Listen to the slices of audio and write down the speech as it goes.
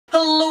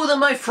Hello there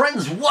my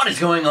friends, what is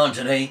going on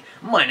today?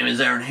 My name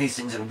is Aaron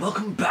Hastings and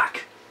welcome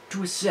back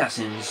to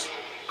Assassin's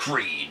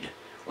Creed.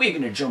 We're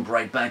going to jump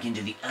right back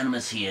into the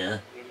Animus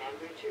here.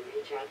 Remember to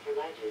reach out for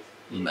ledges.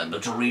 Remember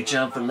to reach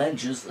out for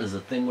ledges is a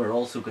thing we're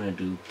also going to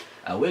do.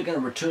 We're going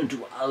to return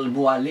to Al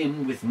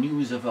Mualim with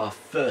news of our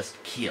first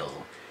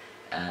kill.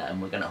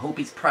 And we're going to hope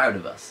he's proud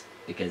of us,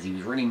 because he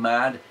was really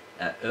mad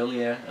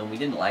earlier and we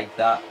didn't like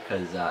that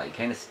because he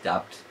kind of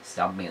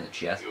stabbed me in the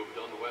chest. You've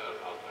done well,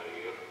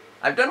 Altair.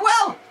 I've done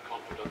well!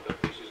 Confident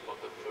that this is but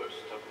the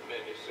first of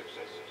many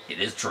successes. It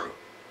is true.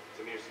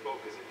 Samir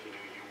spoke as if he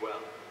knew you well.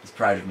 He's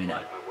proud of me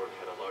now. My work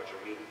had a larger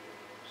meaning.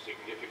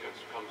 Significance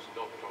comes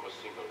not from a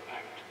single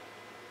act,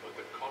 but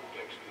the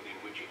context within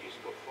which it is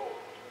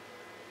performed.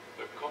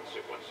 The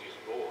consequences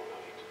born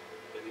of it.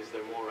 Then is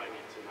there more I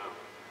need to know?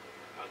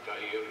 Altair,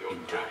 your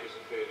greatest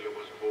failure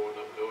was born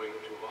of knowing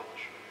too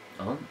much.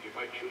 Oh? If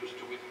I choose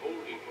to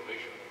withhold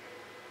information,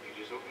 it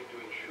is only to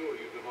ensure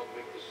you do not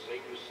make the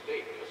same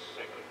mistake a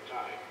second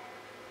time.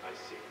 I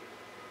see.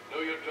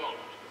 No, you don't.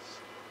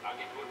 And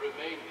it will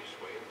remain this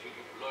way until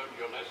you've learned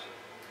your lesson.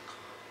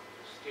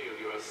 Still,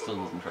 you have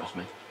Still doesn't trust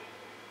me.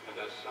 And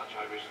as such,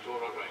 I restore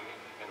a rank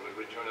and will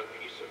return a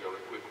piece of your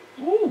equipment.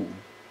 Ooh!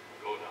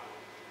 Go now,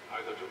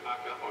 either to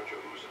Akka or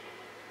Jerusalem.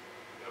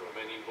 There are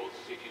men in both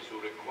cities who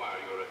require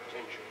your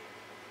attention.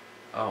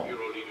 Oh.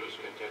 Bureau leaders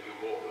can tell you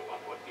more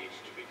about what needs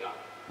to be done.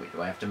 Wait,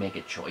 do I have to make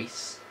a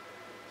choice?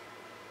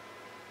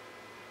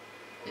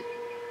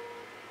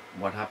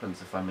 What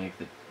happens if I make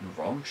the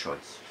wrong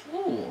choice?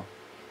 Ooh.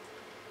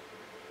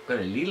 Got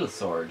a little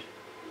sword.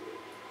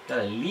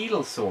 Got a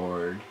little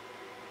sword.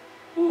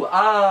 Ooh,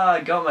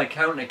 I got my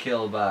counter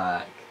kill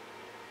back.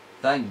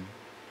 Thank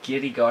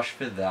giddy gosh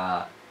for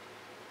that.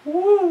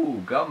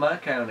 Ooh, got my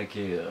counter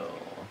kill.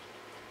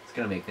 It's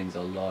gonna make things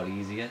a lot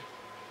easier.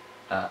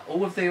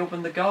 Oh, have they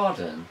opened the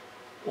garden?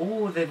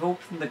 Oh, they've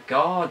opened the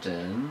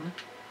garden.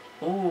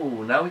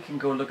 Oh, now we can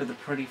go look at the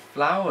pretty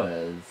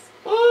flowers.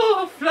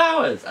 Oh,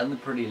 flowers! And the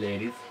pretty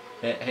ladies.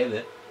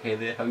 Hey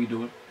there, how you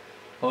doing?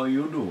 How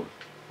you doing?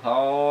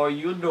 How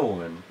you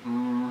doing?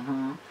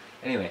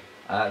 Anyway,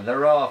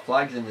 there are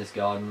flags in this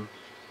garden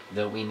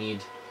that we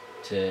need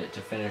to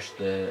finish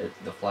the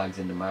flags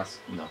in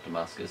not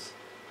Damascus,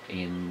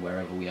 in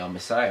wherever we are,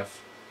 Messiah.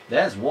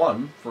 There's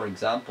one, for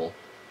example,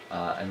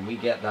 and we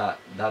get that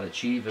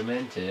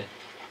achievemento.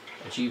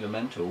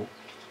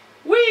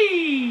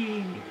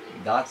 Whee!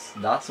 That's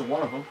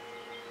one of them.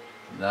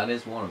 That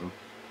is one of them.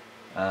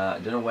 I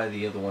don't know where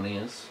the other one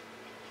is.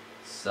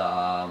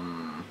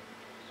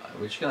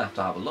 We're just gonna have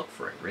to have a look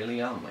for it,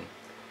 really, aren't we?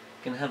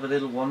 Can have a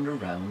little wander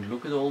around,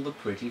 look at all the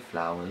pretty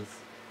flowers.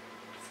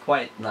 It's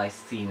quite nice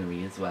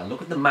scenery as well.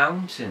 Look at the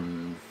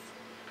mountains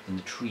and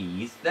the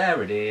trees.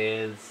 There it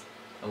is.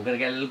 I'm gonna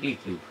get a little bleep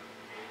bloop.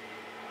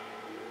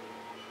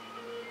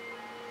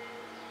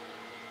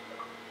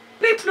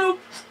 Bleep bloop!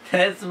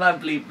 There's my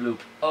bleep bloop.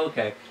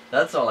 Okay,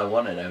 that's all I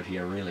wanted out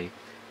here, really.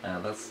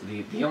 That's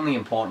the only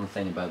important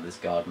thing about this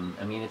garden.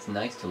 I mean, it's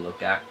nice to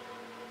look at.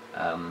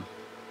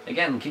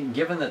 Again,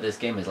 given that this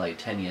game is like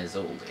 10 years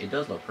old, it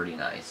does look pretty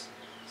nice.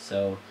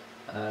 So,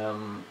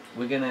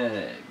 we're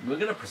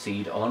gonna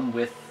proceed on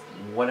with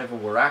whatever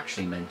we're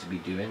actually meant to be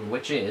doing,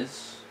 which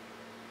is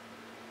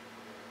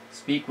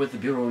speak with the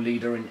bureau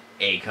leader in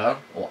Acre,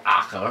 or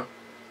Acre,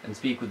 and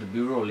speak with the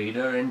bureau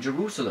leader in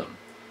Jerusalem.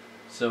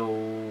 So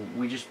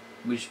we just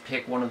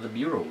pick one of the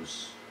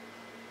bureaus,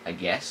 I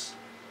guess.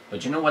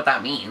 But you know what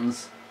that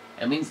means?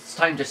 It means it's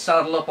time to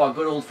saddle up our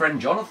good old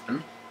friend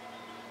Jonathan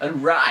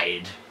and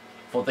ride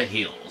for the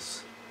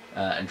hills.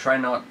 And try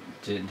not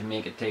to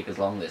make it take as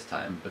long this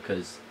time,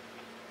 because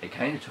it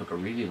kind of took a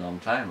really long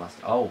time last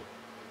time. Oh,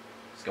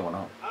 what's going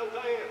on?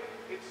 Altair,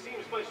 it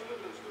seems my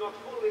students do not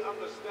fully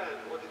understand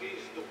what it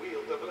is to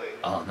wield the blade.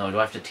 Oh no, do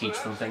I have to teach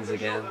them things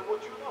again? Show them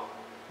what you know.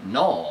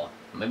 No,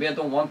 maybe I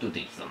don't want to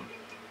teach them.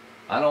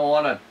 I don't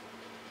want to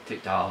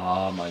teach.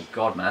 Oh my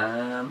god,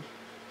 man.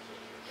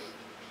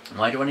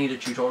 Why do I need a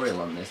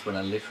tutorial on this when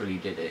I literally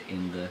did it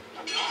in the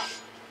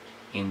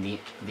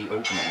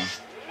opening?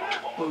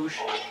 Boosh.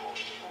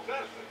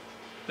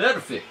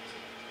 Perfect.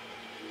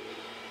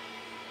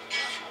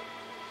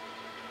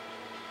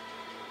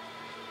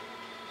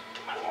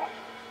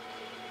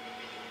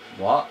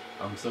 What?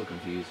 I'm so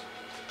confused.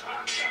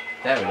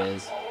 There it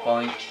is.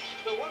 Boink.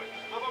 The work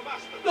of a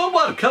master. The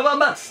work of a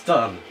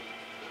master.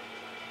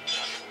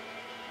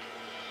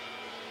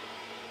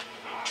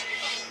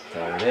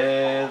 There it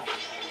is.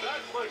 That,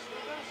 my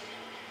students,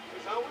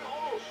 is how we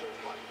all should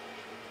fight.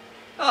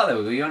 Oh, there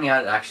we go. You only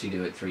had to actually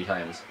do it 3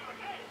 times.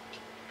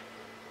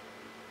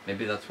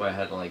 Maybe that's why I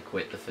had to like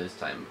quit the first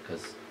time,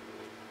 because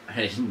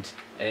I didn't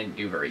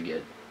do very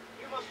good.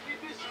 You must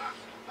be busy.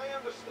 I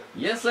understand.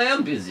 Yes, I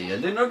am busy. I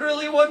did not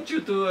really want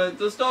you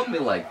to stop me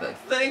like that.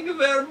 Thank you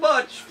very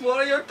much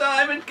for your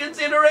time and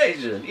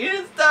consideration. It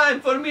is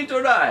time for me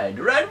to ride.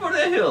 Ride for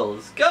the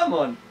hills. Come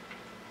on.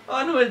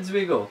 Onwards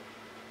we go.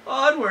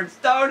 Onwards,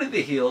 down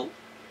the hill,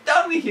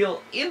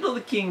 into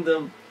the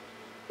kingdom.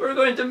 We're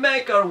going to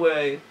make our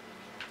way.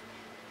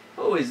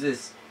 Who is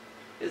this?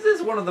 Is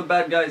this one of the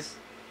bad guys?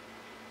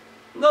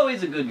 No,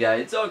 he's a good guy.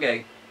 It's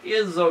okay. He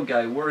is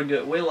okay. We're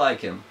good. We like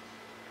him.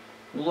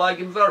 We like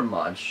him very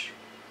much.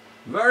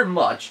 Very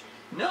much.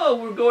 Now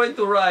we're going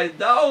to ride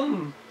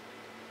down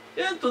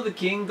into the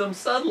kingdom,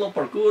 saddle up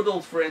our good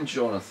old friend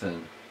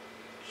Jonathan.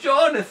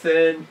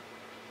 Jonathan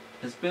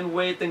has been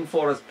waiting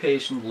for us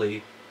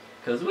patiently,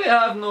 because we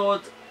have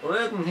not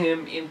ridden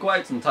him in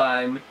quite some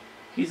time.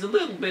 He's a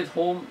little bit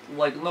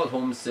not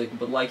homesick,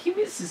 but like he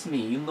misses me,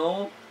 you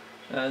know?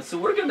 So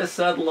we're gonna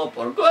saddle up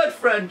our good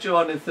friend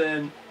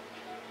Jonathan.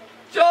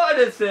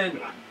 Jonathan!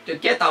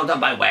 Get out of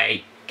my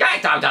way!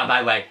 Get out of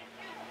my way!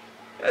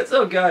 It's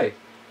okay.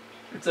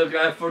 It's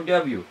okay, I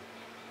forgive you.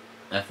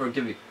 I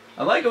forgive you.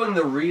 Am I going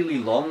the really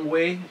long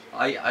way?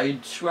 I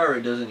swear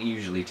it doesn't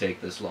usually take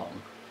this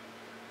long.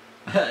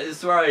 I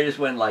swear I just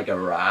went like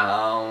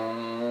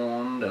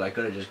around and I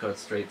could have just got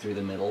straight through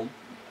the middle.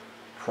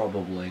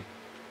 Probably.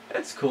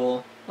 It's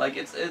cool. Like,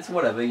 it's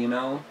whatever, you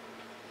know?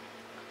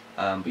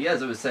 But yeah,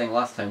 as I was saying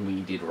last time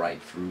we did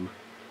ride through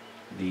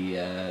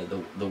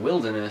the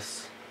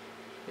wilderness,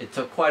 it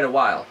took quite a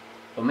while.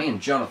 But me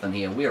and Jonathan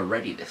here, we are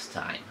ready this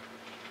time.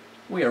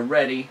 We are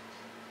ready.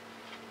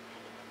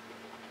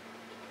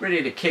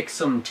 Ready to kick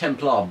some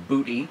Templar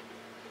booty.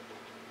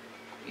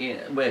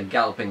 Yeah, we're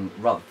galloping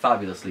rather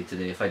fabulously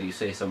today, if I do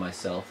say so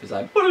myself. He's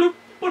like, boodaloop,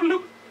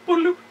 boodaloop,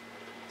 boodaloop.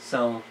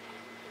 So,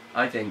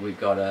 I think we've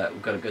got a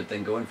good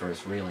thing going for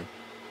us, really.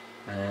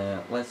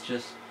 Let's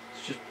just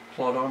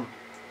plod on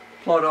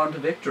to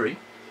victory.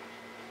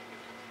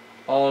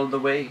 All the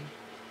way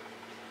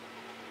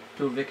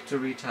to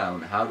Victory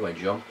Town. How do I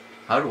jump?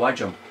 How do I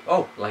jump?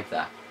 Oh, like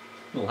that.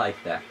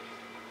 Like that.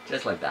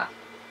 Just like that.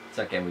 It's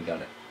okay, we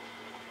got it.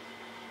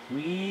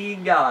 We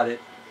got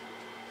it.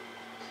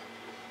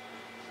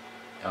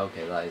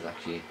 Okay,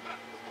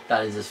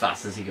 that is as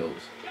fast as he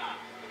goes.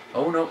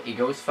 Oh no, he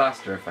goes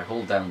faster if I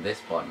hold down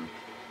this button.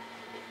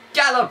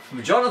 Gallop,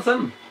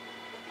 Jonathan!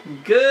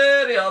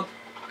 Get up!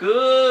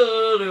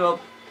 Get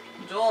up!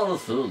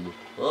 Jonathan,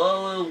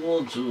 I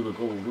want you to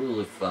go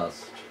really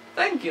fast.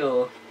 Thank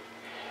you!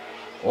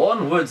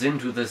 Onwards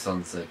into the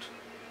sunset.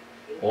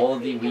 Or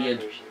the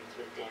weird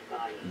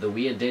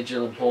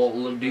digital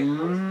portal of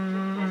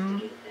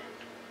doom.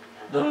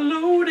 The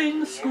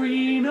loading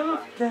screen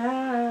of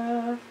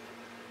death.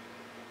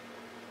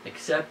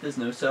 Except there's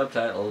no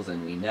subtitles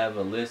and we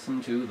never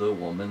listen to the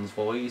woman's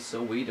voice,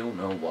 so we don't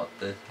know what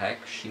the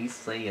heck she's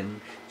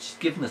saying. She's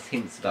giving us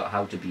hints about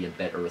how to be a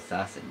better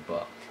assassin,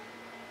 but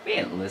we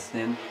ain't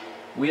listening.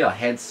 We are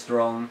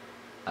headstrong,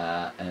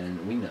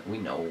 and we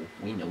know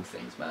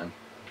things, man.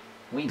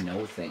 We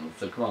know things.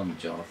 So come on,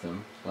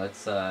 Jonathan.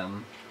 Let's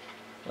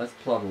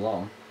plod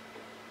along.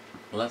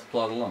 Let's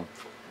plod along.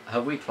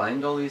 Have we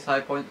climbed all these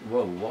high points?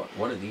 Whoa,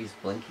 what are these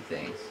blinky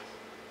things?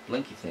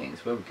 Blinky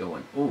things, where are we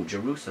going? Ooh,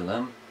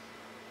 Jerusalem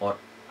or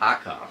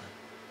Akkar.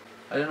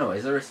 I don't know,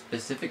 is there a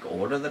specific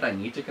order that I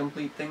need to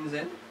complete things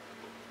in?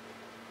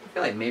 I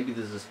feel like maybe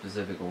there's a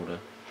specific order.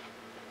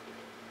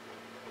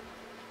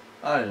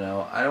 I don't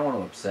know, I don't want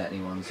to upset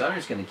anyone, so I'm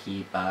just gonna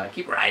keep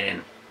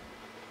riding.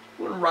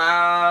 We'll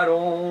ride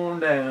on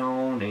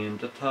down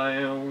into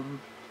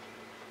town.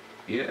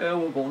 Yeah,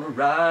 we're gonna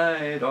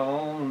ride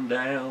on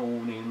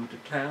down into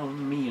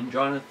town, me and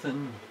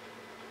Jonathan.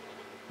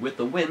 With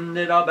the wind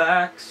at our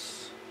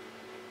backs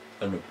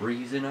and a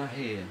breeze in our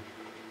hair.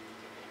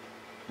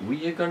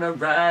 We are gonna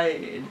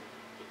ride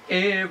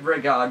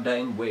every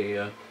goddamn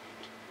where.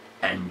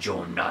 And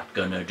you're not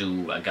gonna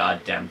do a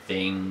goddamn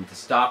thing to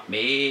stop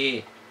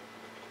me.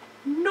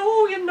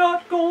 No, you're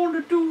not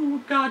gonna do a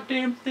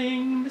goddamn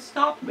thing to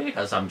stop me.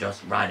 Cause I'm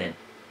just riding.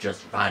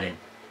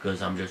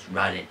 Cause I'm just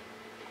riding.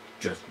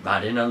 Just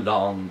riding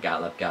along,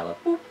 gallop,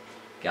 gallop, boop.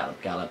 Gallop,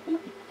 gallop,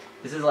 boop.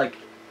 This is like,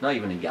 not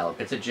even a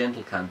gallop, it's a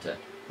gentle canter.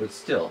 But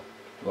still,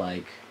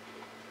 like,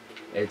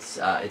 it's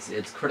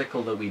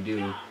critical that we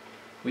do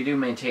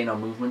maintain our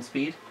movement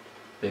speed,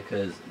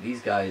 because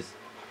these guys,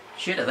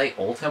 shit, are they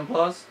all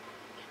Templars?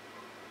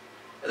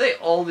 Are they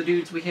all the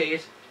dudes we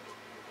hate?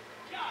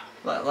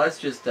 Let's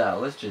just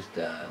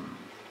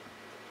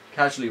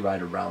casually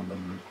ride around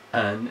them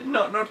and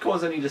not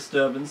cause any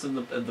disturbance in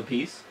the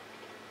peace.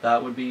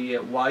 That would be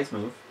a wise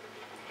move.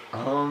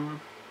 I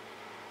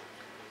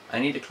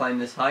need to climb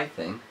this high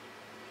thing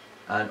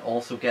and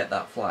also get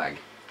that flag.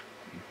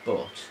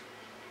 But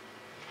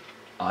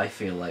I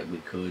feel like we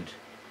could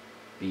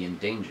be in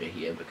danger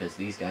here because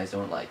these guys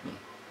don't like me.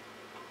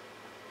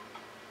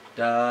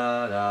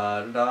 Da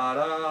da da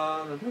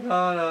da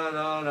da da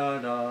da da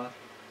da.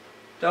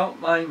 Don't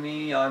mind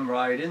me, I'm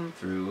riding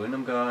through and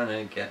I'm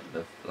gonna get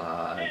the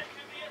flag.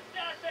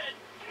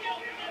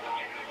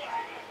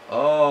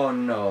 Oh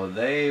no,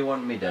 they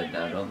want me dead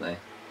now, don't they?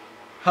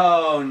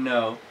 Oh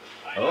no.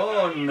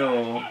 Oh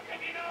no.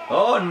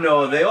 Oh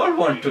no, they all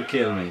want to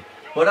kill me.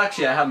 But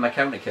actually I have my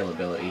counter kill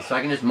ability, so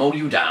I can just mow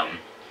you down.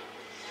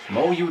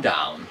 Mow you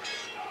down.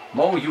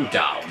 Mow you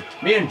down.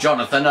 Me and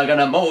Jonathan are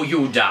gonna mow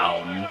you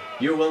down.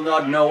 You will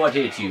not know what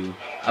hit you.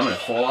 I'm gonna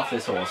fall off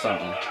this horse,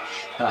 aren't I?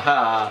 Ha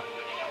ha.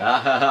 Ha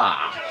ha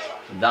ha.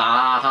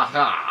 Da ha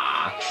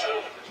ha.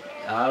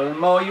 I will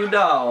mow you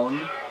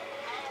down.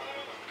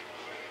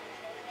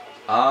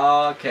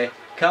 Okay,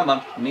 come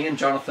on. Me and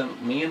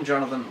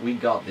Jonathan, we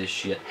got this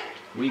shit.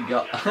 We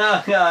got...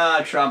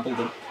 I trampled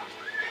him.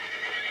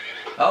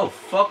 Oh,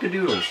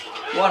 fuck-a-doodles.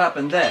 What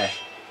happened there?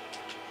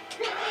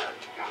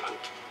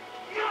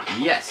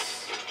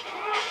 Yes.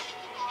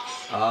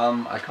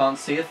 I can't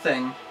see a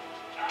thing.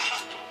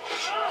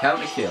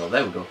 Counter kill.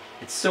 There we go.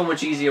 It's so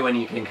much easier when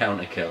you can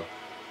counter kill.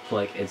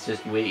 Like, it's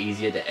just way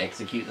easier to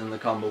execute than the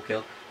combo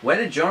kill. Where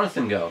did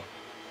Jonathan go?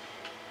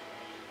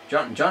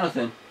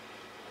 Jonathan?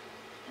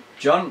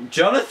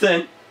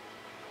 Jonathan?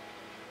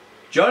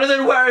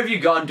 Jonathan, where have you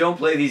gone? Don't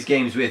play these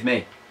games with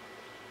me.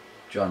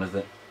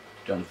 Jonathan,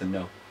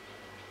 no.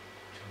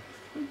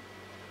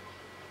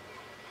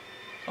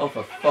 Oh,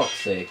 for fuck's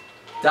sake.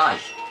 Die.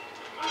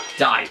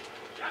 Die.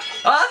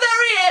 Oh,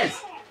 there he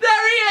is!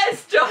 There he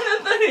is!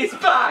 Jonathan, he's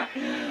back!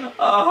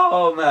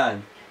 Oh,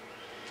 man.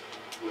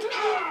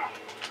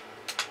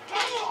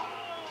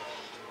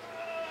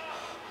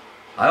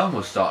 I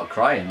almost started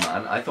crying,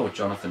 man. I thought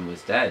Jonathan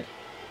was dead.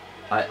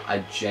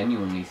 I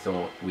genuinely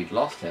thought we'd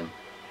lost him.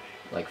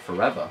 Like,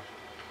 forever.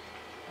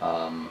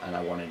 And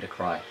I wanted to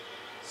cry.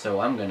 So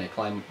I'm going to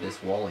climb up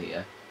this wall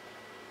here.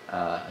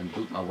 And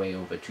boot my way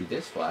over to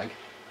this flag.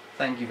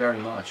 Thank you very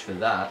much for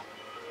that.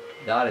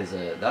 That is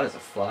a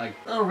flag.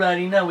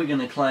 Alrighty, now we're going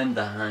to climb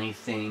the high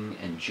thing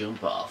and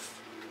jump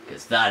off.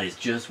 Because that is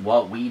just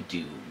what we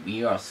do.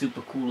 We are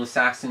super cool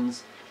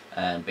assassins.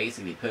 And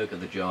basically perk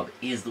of the job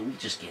is that we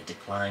just get to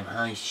climb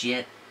high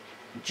shit.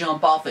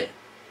 Jump off it.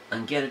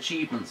 And get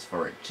achievements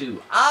for it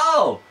too.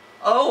 Ow!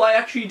 Oh, I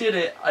actually did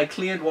it. I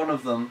cleared one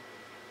of them.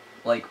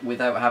 Like,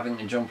 without having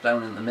to jump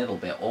down in the middle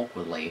bit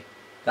awkwardly.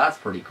 That's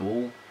pretty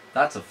cool.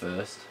 That's a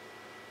first.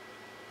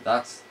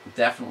 That's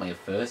definitely a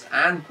first.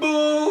 And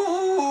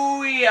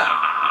booyah!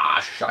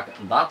 Shaka.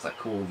 That's a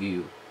cool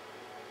view.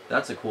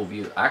 That's a cool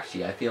view.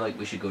 Actually, I feel like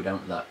we should go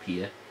down to that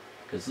pier.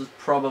 Because there's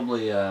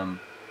probably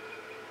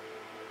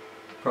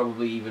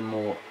even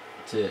more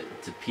to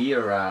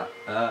peer at.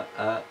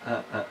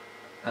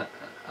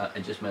 I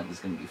just meant there's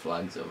going to be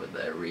flags over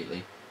there,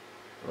 really.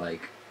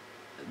 Like,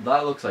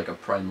 that looks like a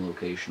prime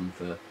location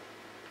for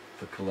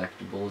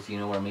collectibles, you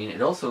know what I mean?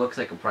 It also looks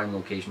like a prime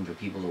location for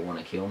people that want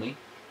to kill me.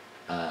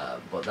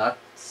 But that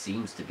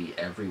seems to be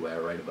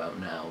everywhere right about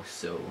now,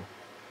 so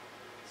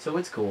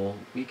it's cool.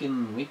 We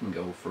can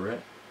go for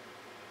it.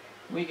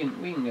 We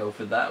can go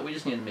for that. We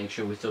just need to make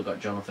sure we still got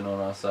Jonathan on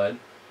our side.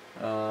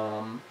 As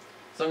long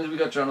as we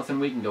got Jonathan,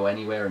 we can go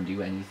anywhere and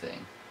do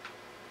anything.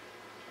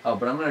 Oh,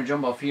 but I'm going to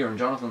jump off here and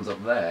Jonathan's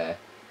up there.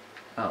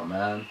 Oh,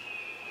 man.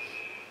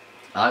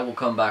 I will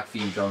come back for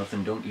you,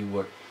 Jonathan. Don't you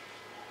worry.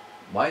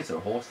 Why is there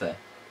a horse there?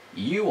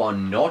 You are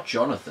not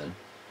Jonathan.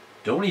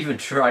 Don't even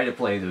try to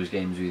play those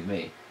games with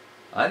me.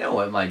 I know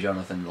what my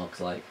Jonathan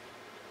looks like.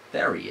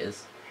 There he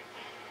is.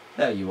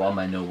 There you are,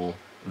 my noble,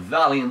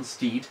 valiant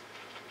steed.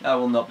 I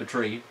will not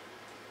betray you.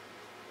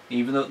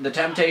 Even though the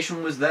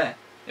temptation was there.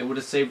 It would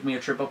have saved me a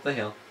trip up the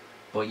hill.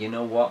 But you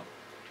know what?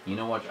 You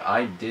know what?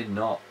 I did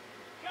not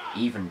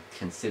even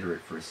consider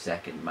it for a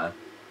second, man.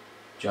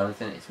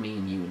 Jonathan, it's me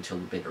and you until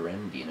the bitter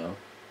end, you know?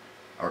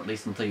 Or at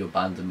least until you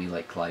abandon me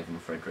like Clive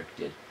and Frederick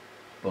did.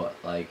 But,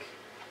 like,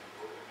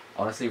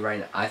 honestly,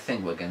 right now, I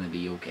think we're going to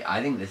be okay.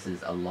 I think this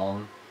is a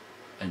long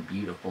and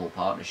beautiful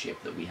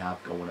partnership that we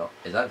have going up.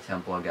 Is that a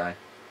Templar guy?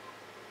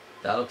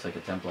 That looks like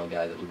a Templar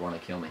guy that would want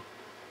to kill me.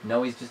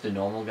 No, he's just a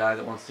normal guy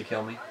that wants to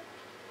kill me.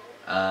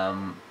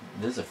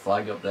 There's a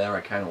flag up there.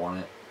 I kind of want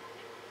it.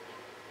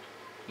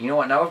 You know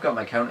what? Now I've got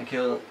my counter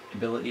kill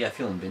ability. I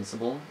feel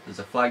invincible. There's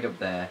a flag up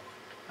there,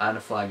 and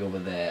a flag over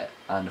there,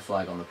 and a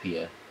flag on the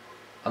pier.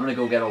 I'm going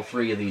to go get all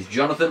three of these.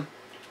 Jonathan!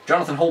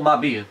 Jonathan, hold my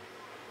beer.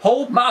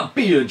 Hold my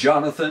beer,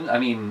 Jonathan! I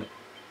mean,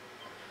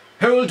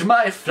 hold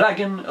my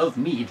flagon of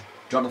mead,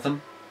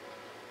 Jonathan.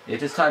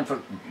 It is time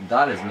for...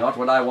 That is not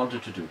what I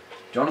wanted to do.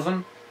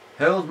 Jonathan,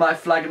 hold my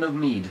flagon of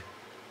mead.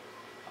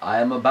 I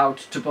am about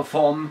to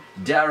perform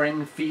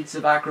daring feats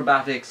of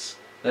acrobatics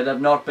that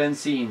have not been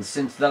seen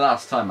since the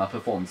last time I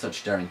performed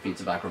such daring feats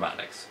of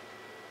acrobatics.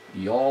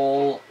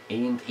 Y'all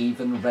ain't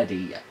even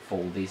ready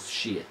for this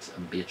shit,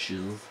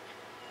 bitches.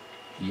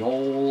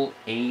 Y'all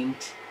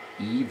ain't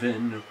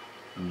even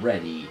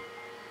ready.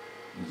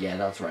 Yeah,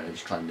 that's right, I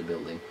just climbed the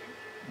building.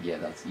 Yeah,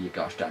 that's... You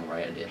gosh dang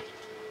right I did.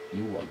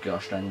 You are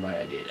gosh dang right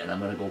I did. And I'm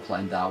gonna go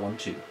climb that one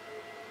too.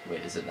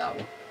 Wait, is it that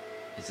one?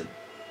 It's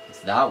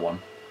that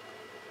one.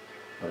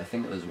 But I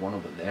think there's one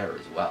over there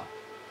as well.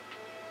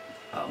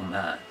 Oh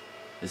man.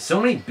 There's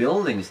so many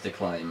buildings to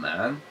climb,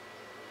 man.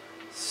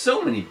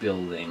 So many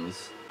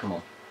buildings. Come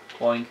on.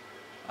 Boink.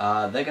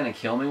 They're gonna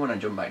kill me when I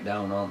jump back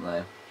down, aren't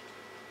they?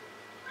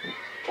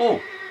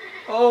 Oh!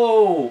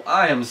 Oh!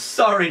 I am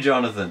sorry,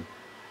 Jonathan.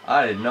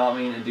 I did not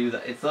mean to do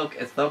that. It's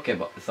okay,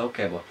 but it's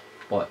okay,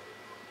 boy.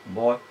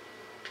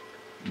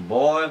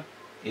 Boy,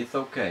 it's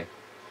okay.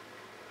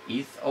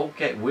 It's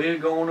okay. We're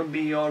gonna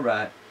be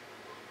alright.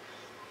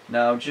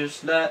 Now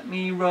just let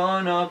me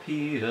run up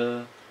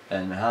here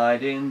and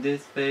hide in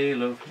this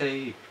bale of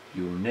hay.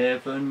 You'll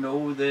never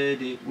know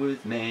that it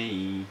was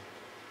me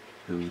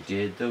who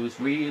did those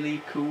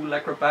really cool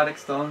acrobatic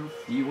stunts.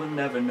 You will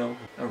never know.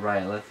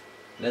 Alright,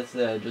 Let's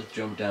just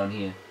jump down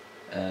here.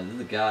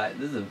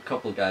 There's a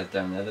couple of guys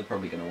down there. They're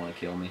probably gonna want to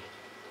kill me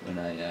when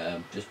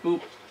I just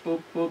boop,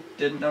 boop, boop.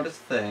 Didn't notice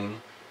a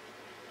thing.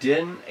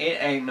 It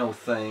ain't no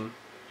thing.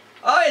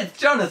 Oh, it's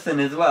Jonathan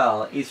as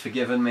well. He's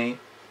forgiven me.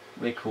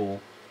 We're cool.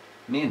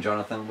 Me and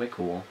Jonathan, we're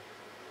cool.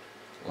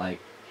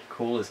 Like,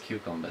 cool as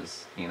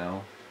cucumbers, you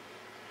know?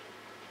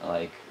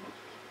 Like,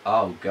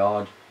 oh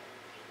god.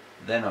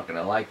 They're not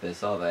gonna like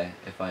this, are they?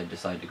 If I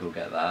decide to go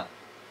get that.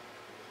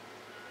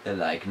 They're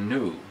like,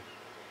 no.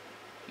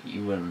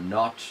 You will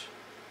not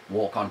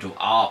walk onto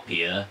our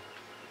pier.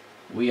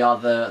 We are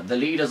the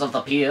leaders of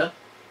the pier.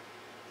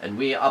 And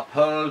we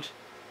uphold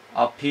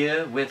our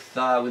pier with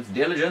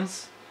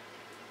diligence.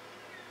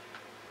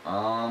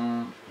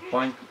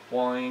 Boink,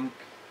 boink,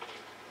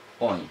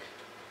 boink.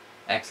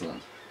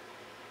 Excellent.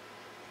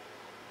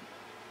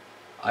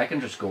 I can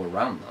just go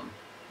around them.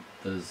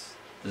 There's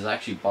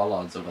actually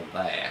bollards over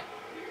there.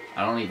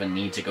 I don't even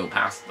need to go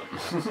past them.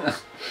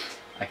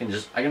 I can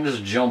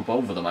just jump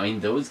over them. I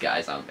mean, those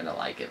guys aren't gonna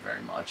like it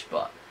very much,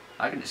 but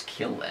I can just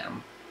kill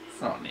them.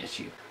 It's not an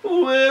issue.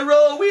 Where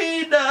are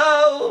we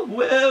now?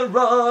 Where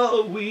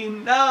are we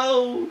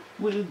now?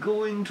 We're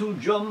going to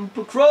jump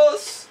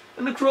across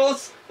and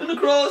across and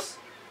across.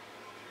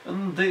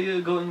 And they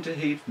are going to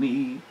hate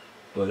me.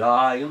 But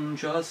I am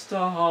just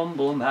a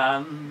humble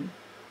man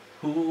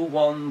who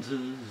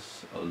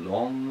wanders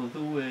along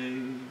the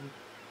way.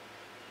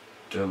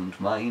 Don't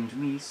mind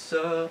me,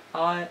 sir,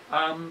 I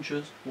am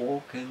just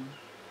walking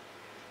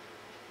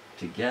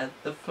to get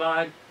the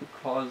flag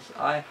because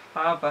I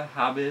have a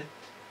habit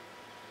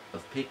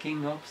of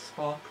picking up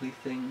sparkly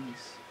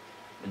things.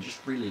 I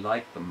just really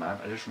like them, man.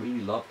 I just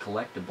really love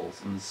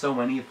collectibles, and there's so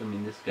many of them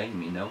in this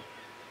game, you know.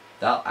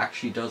 That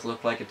actually does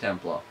look like a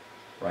Templar,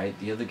 right?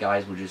 The other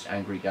guys were just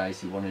angry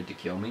guys who wanted to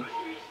kill me.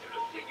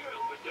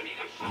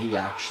 He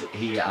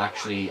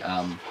actually,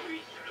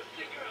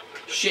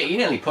 shit, he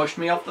nearly pushed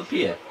me off the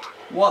pier.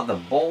 What the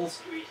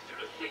balls?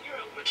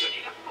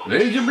 I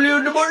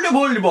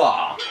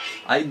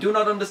do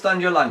not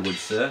understand your language,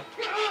 sir.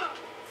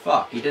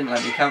 Fuck, he didn't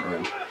let me counter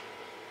him.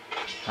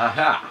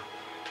 Haha.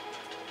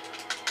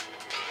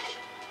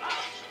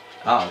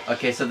 Oh,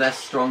 okay, so they're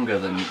stronger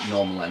than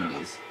normal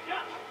enemies.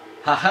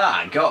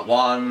 Haha, got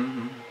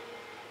one.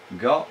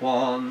 Got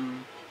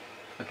one.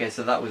 Okay,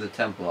 so that was a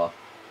Templar.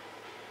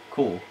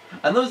 Cool.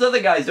 And those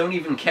other guys don't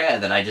even care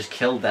that I just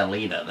killed their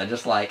leader. They're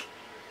just like,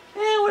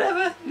 eh,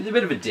 whatever. He was a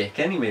bit of a dick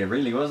anyway,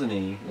 really, wasn't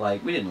he?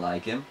 Like, we didn't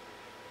like him.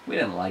 We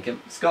didn't like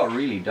him. It's got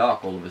really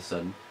dark all of a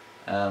sudden.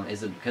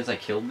 Is it because I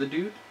killed the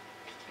dude?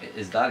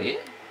 Is that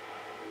it?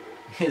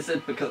 Is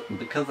it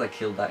because I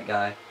killed that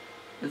guy?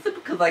 Is it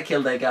because I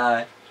killed that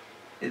guy?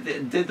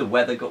 Did the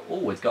weather go...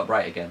 Oh, it's got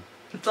bright again.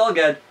 It's all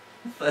good.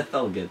 It's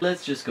all good.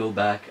 Let's just go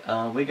back.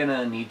 We're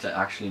gonna need to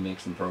actually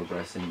make some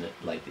progress in the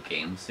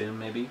game soon,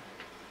 maybe.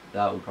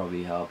 That would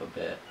probably help a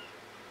bit.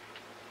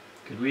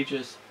 Could we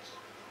just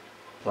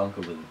plunk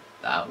over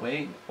that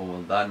way? Or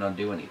will that not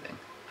do anything?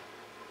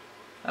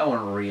 That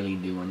won't really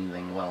do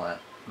anything, will it?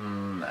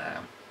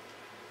 Nah.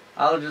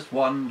 I'll just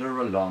wander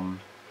along.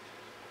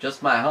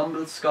 Just my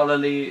humble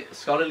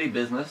scholarly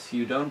business.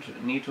 You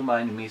don't need to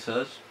mind me,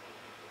 sirs.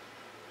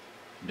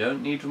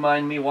 Don't need to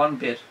mind me one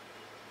bit.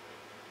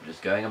 I'm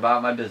just going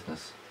about my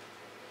business.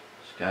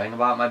 Just going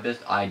about my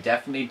business. I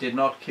definitely did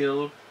not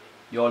kill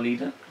your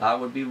leader. That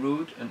would be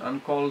rude and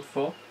uncalled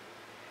for.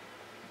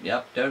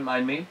 Yep, don't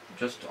mind me.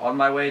 Just on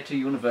my way to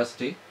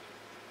university.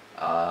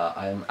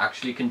 I'm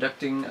actually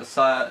conducting a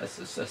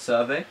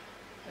survey.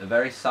 A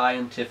very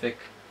scientific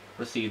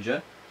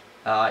procedure.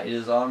 It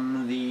is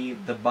on the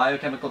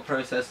biochemical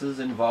processes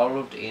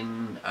involved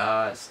in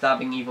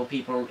stabbing evil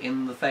people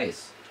in the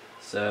face.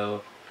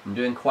 So I'm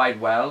doing quite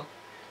well.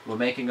 We're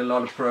making a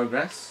lot of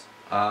progress.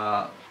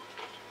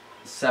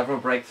 Several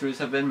breakthroughs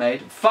have been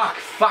made. Fuck!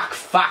 Fuck!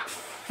 Fuck!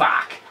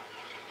 Fuck!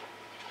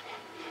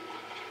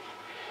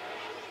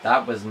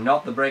 That was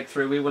not the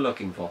breakthrough we were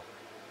looking for.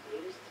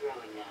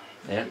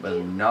 It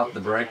was not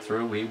the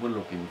breakthrough we were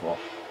looking for.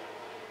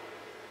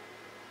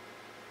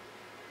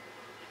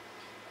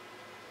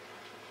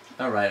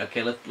 Alright,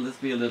 okay, let's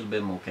be a little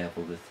bit more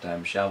careful this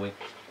time, shall we?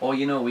 Or,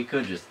 you know, we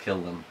could just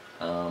kill them.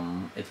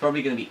 It's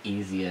probably going to be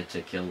easier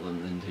to kill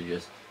them than to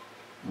just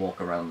walk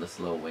around the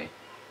slow way.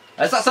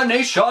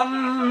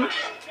 Assassination!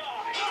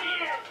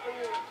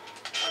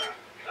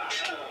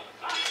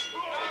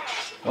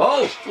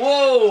 Oh!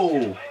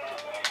 Whoa!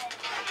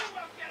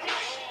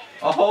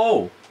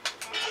 Oh!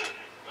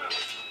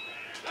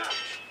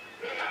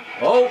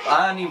 Oh,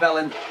 and he fell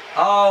in.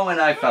 Oh,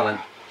 and I fell in.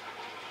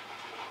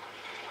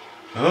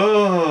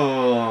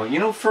 Oh, you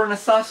know, for an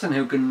assassin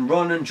who can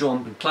run and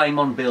jump and climb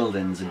on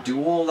buildings and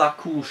do all that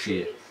cool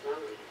shit,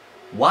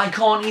 why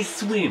can't he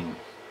swim?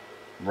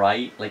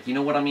 Right? Like, you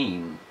know what I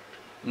mean?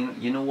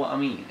 You know what I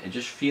mean? It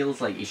just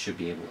feels like he should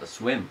be able to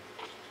swim.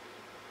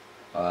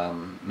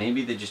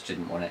 Maybe they just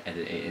didn't want to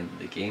edit it into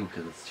the game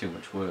because it's too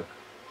much work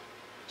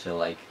to,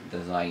 like,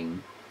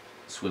 design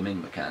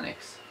swimming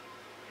mechanics.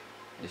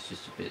 It's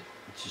just a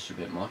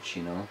bit much,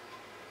 you know?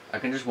 I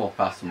can just walk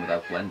past them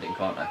without blending,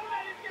 can't I?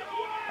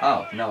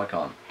 Oh, no I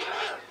can't.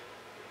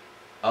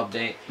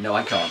 Update. No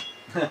I can't.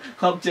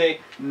 Update.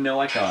 No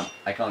I can't.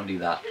 I can't do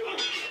that.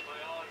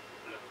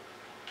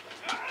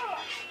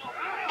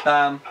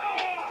 Bam.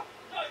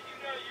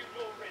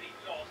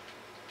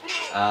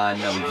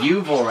 No,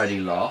 you've already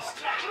lost.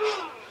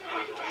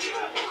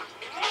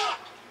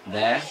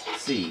 There.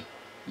 See.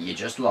 You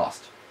just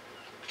lost.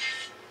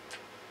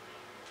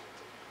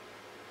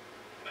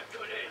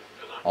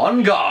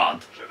 On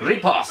guard!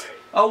 Riposte!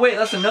 Oh wait,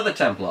 that's another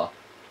Templar.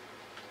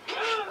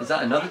 Is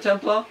that another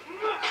Templar?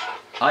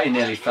 I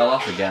nearly fell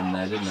off again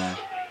there, didn't I?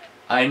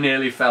 I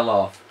nearly fell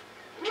off.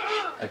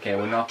 Okay,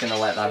 we're not gonna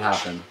let that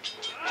happen.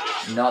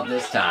 Not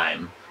this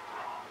time.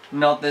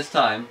 Not this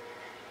time.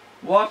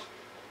 What?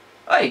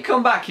 Hey,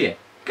 come back here.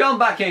 Come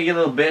back here, you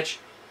little bitch.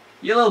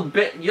 You little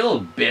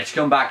bitch,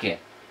 come back here.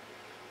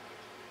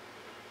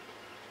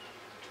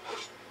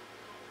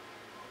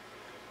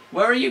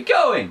 Where are you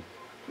going?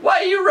 Why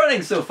are you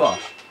running so far?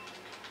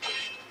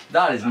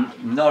 That is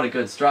not a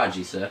good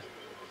strategy, sir.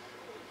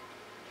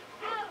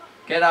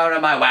 Get out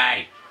of my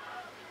way!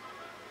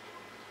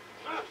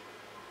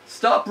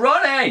 Stop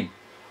running!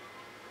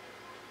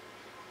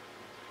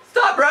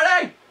 Stop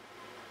running!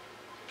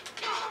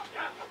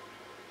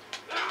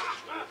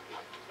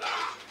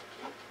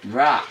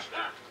 Rah!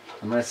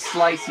 I'm gonna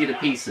slice you to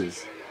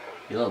pieces,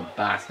 you little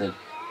bastard.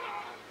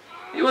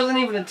 He wasn't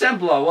even a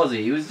Templar, was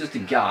he? He was just a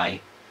guy.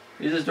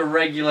 He was just a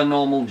regular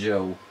normal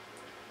Joe.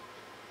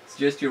 It's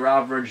just your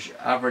average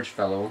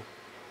fellow.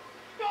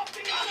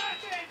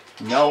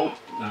 No,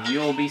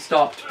 you'll be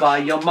stopped by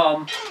your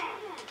mum.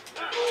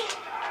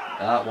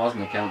 That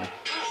wasn't a counter.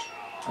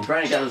 I'm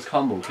trying to get those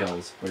combo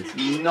kills, but it's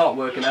not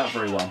working out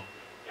very well.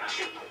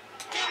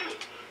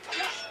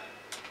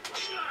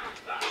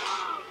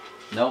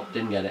 Nope,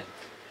 didn't get it.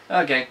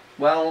 Okay,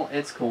 well,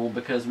 it's cool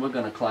because we're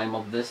going to climb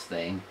up this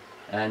thing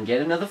and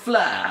get another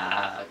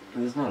flag.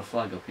 There's not a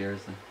flag up here,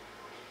 is there?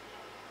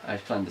 I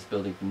just climbed this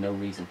building for no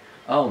reason.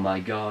 Oh my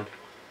god.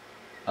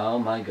 Oh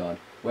my god.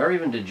 Where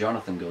even did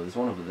Jonathan go? There's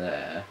one over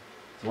there.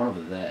 There's one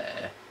over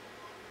there.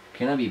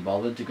 Can I be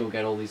bothered to go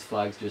get all these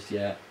flags just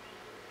yet?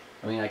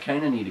 I mean, I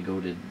kind of need to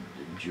go to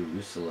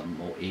Jerusalem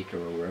or Acre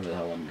or wherever the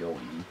hell I'm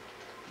going.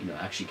 You know,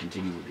 actually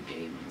continue with the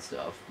game and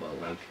stuff.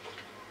 But, like...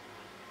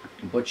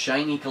 But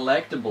shiny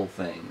collectible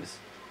things.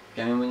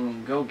 I mean, we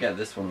can go get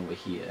this one over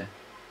here.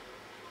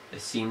 It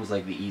seems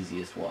like the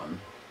easiest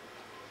one.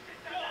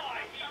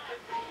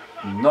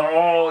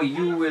 No,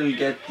 you will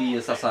get the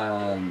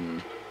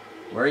assassin.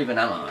 Where even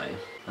am I?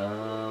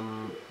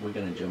 We're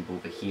gonna jump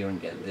over here and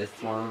get this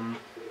one.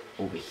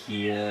 Over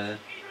here.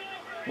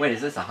 Wait, is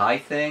this a high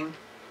thing?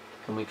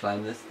 Can we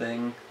climb this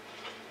thing?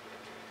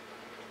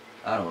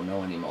 I don't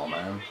know anymore,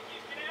 man.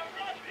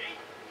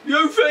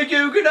 You think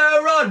you can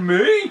outrun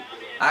me?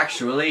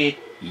 Actually,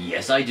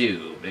 yes I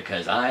do,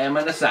 because I am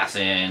an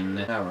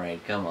assassin.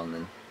 Alright, come on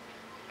then.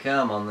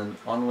 Come on then,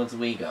 onwards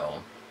we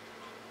go.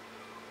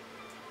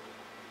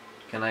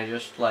 Can I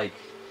just, like...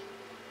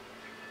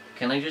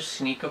 Can I just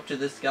sneak up to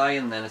this guy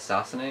and then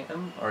assassinate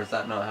him? Or is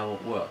that not how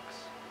it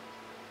works?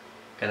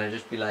 Can I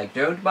just be like,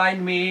 don't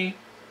mind me,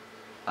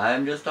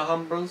 I'm just a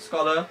humble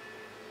scholar.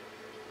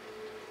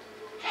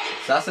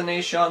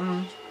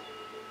 Assassination!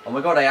 Oh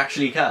my god, I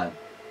actually can.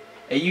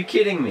 Are you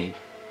kidding me?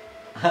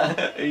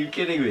 Are you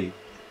kidding me?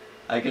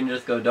 I can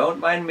just go, don't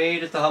mind me,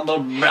 just a humble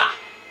blah.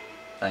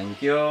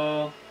 Thank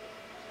you.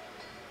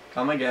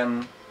 Come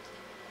again.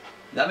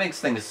 That makes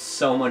things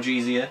so much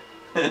easier.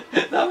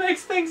 That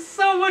makes things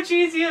so much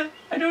easier.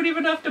 I don't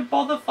even have to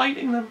bother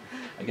fighting them.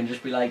 I can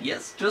just be like,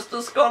 yes, just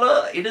a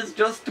scholar. It is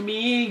just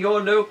me,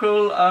 your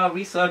local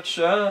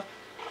researcher,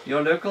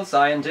 your local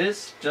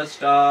scientist,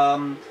 just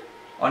on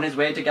his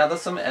way to gather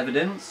some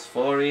evidence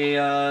for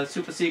a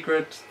super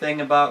secret thing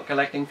about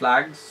collecting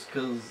flags,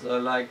 because I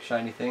like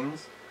shiny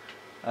things.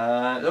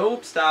 Oh,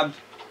 stabbed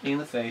in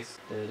the face.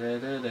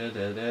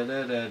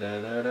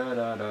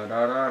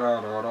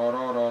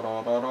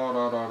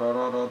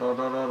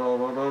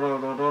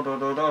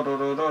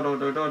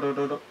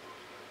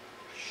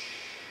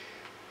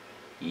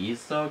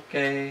 It's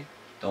okay,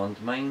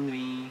 don't mind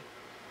me.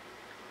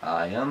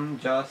 I am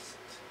just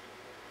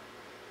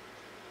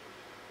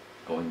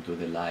going to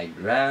the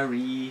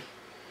library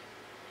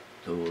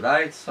to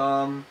write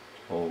some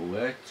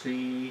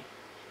poetry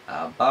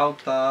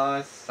about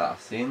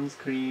Assassin's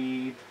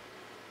Creed.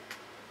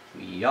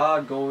 We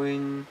are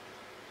going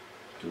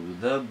to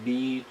the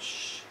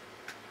beach.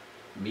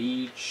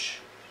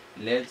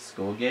 Let's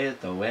go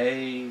get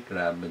away,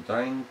 grab a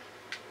drink,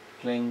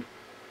 clink.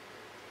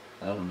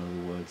 I don't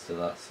know the words to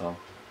that song.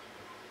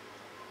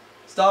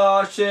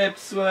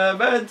 Starships were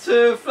meant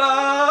to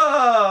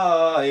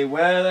fly.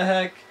 Where the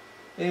heck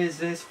is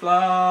this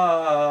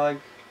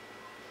flag?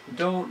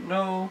 Don't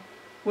know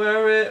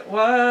where it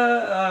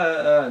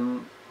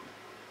went.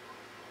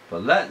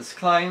 But let's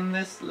climb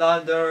this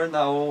ladder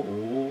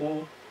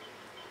now.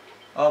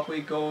 Up we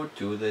go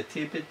to the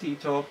tippity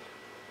top.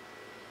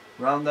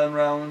 Round and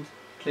round,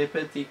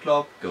 clippity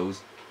clop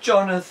goes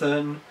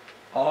Jonathan,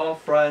 our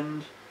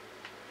friend.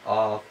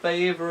 Our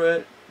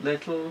favourite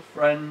little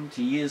friend.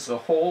 He is a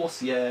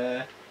horse,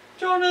 yeah.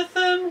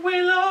 Jonathan, we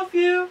love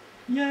you.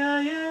 Yeah,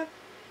 yeah.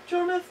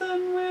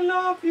 Jonathan, we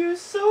love you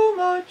so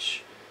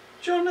much.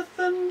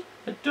 Jonathan,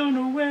 I don't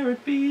know where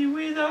it'd be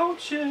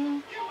without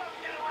you.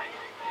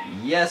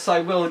 Yes, I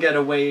will get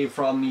away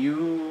from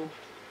you.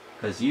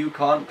 Because you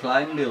can't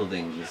climb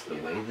buildings the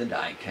way that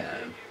I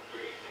can.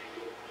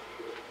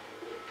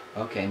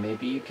 Okay,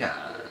 maybe you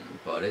can,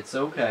 but it's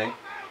okay.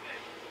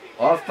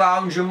 I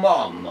found your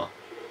mom.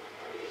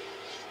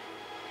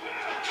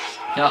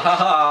 Ha ha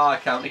ha,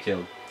 counter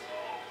kill.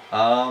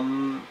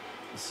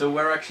 So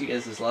where actually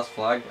is this last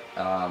flag?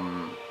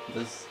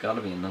 There's gotta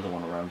be another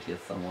one around here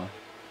somewhere.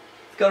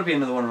 There's gotta be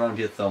another one around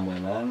here somewhere,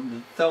 man.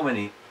 There's so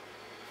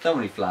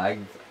many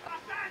flags.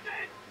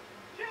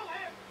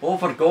 Oh,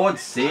 for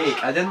God's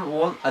sake, I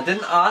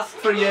didn't ask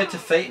for you to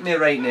fight me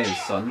right now,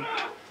 son.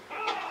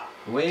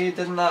 Why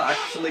didn't that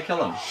actually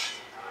kill him?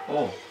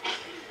 Oh.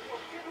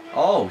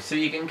 Oh, so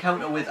you can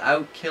counter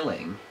without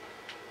killing.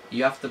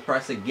 You have to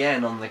press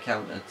again on the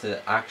counter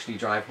to actually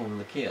drive home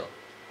the kill.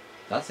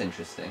 That's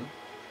interesting.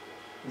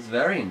 It's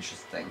very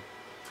interesting.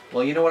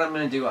 Well, you know what I'm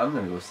going to do? I'm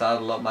going to go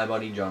saddle up my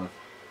buddy Jonathan.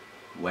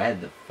 Where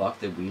the fuck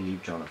did we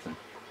leave Jonathan?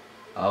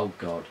 Oh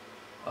God.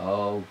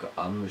 Oh God.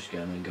 I'm just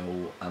going to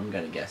go... I'm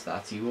going to guess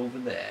that's you over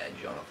there,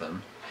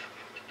 Jonathan.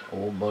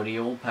 Old buddy,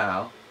 old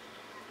pal.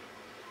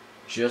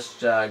 Just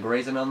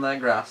grazing on that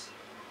grass.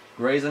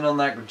 Grazing on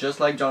that just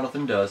like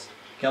Jonathan does.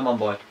 Come on,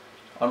 boy.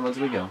 Onwards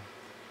we go.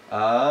 I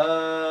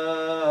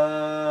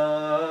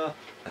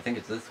think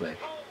it's this way.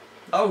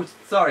 Oh,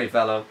 sorry,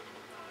 fellow.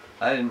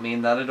 I didn't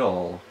mean that at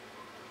all.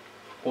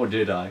 Or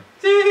did I?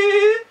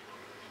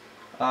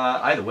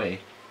 Either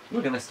way,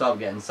 we're gonna stop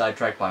getting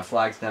sidetracked by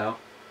flags now.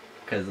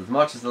 Because as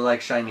much as I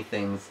like shiny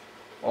things,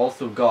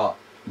 also got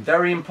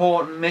very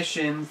important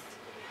missions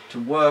to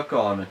work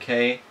on,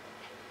 okay?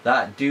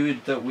 That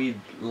dude that we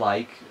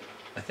like,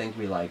 I think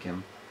we like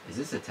him. Is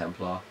this a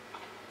Templar?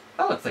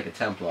 That looks like a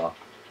Templar.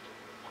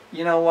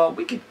 You know what?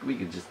 We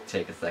could just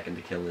take a second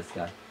to kill this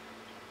guy.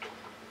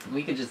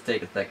 We could just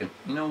take a second.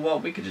 You know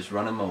what? We could just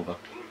run him over.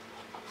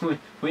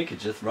 We could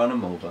just run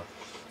him over.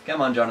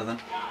 Come on, Jonathan.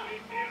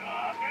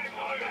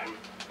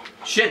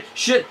 Shit!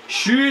 Shit!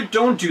 Shit!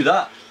 Don't do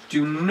that!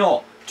 Do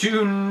not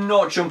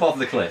jump off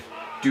the cliff.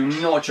 Do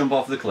not jump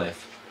off the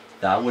cliff.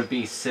 That would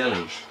be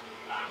silly.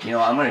 You know,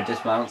 I'm going to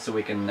dismount so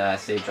we can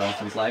save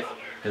Jonathan's life.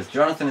 Because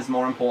Jonathan is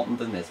more important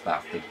than this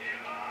bastard.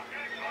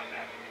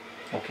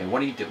 Okay,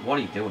 what are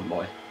you doing,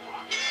 boy?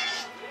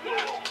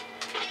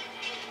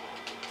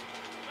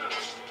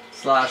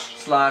 Slash,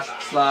 slash,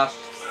 slash,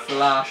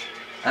 slash.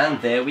 And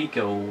there we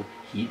go.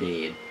 He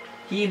did.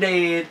 He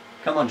did.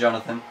 Come on,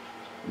 Jonathan.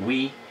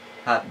 We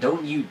have...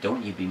 Don't you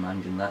be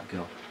minding that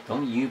girl.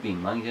 Don't you be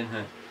minding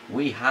her.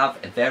 We have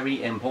a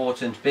very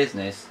important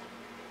business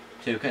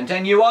to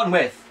continue on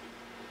with.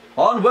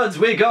 Onwards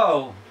we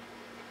go.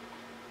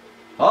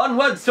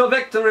 Onwards to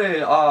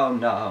victory. Oh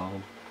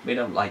no. We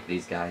don't like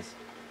these guys.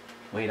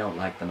 We don't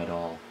like them at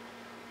all.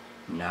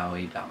 No,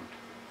 we don't.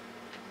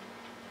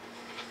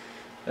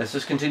 Let's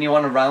just continue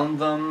on around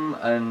them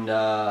and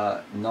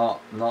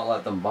not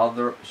let them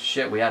bother.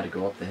 Shit, we had to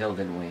go up the hill,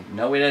 didn't we?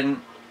 No, we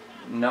didn't.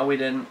 No, we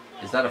didn't.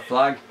 Is that a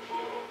flag?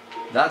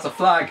 That's a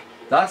flag.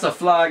 That's a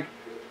flag.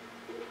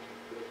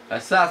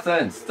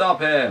 Assassin,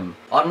 stop him.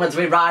 Onwards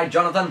we ride,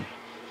 Jonathan.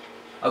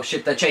 Oh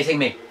shit, they're chasing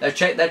me. They're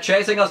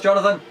chasing us,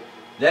 Jonathan.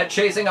 They're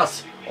chasing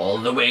us all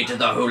the way to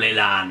the Holy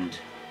Land.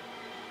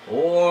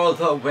 All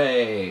the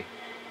way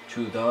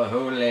to the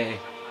Holy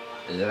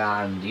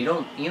Land. You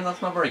know,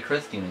 that's not very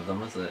Christian of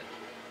them, is it?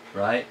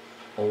 Right?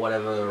 Or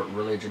whatever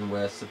religion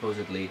we're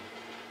supposedly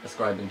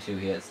ascribing to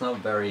here. It's not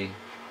very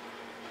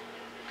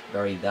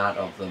that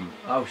of them.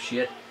 Oh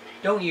shit.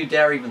 Don't you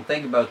dare even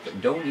think about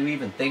don't you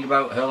even think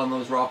about hurling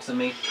those rocks at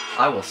me.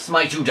 I will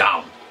smite you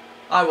down.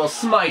 I will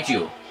smite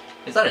you.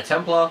 Is that a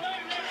Templar?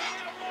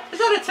 Is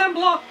that a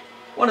Templar?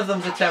 One of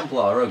them's a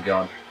Templar, oh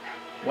god.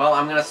 Well,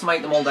 I'm gonna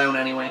smite them all down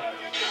anyway.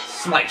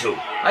 Smite you!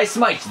 I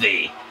smite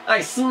thee!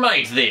 I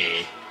smite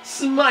thee!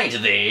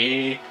 Smite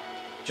thee!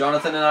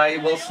 Jonathan and I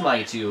will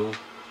smite you.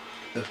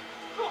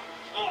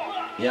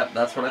 Yep,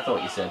 that's what I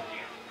thought you said.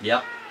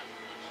 Yep.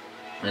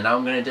 And now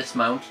I'm gonna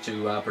dismount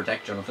to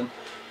protect Jonathan.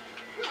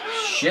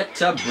 Shit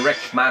to brick,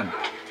 man.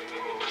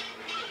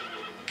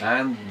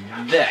 And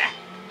there.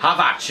 Have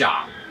at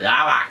ya!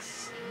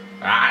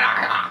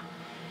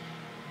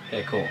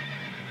 Okay, cool.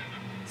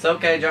 It's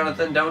okay,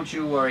 Jonathan, don't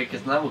you worry,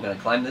 because now we're going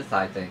to climb this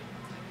high thing.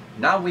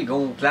 Now we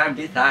gonna climb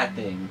this high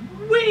thing.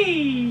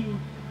 Whee!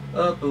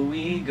 Up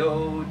we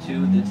go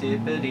to the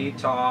tippity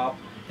top.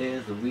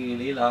 There's a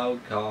really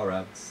loud car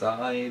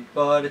outside,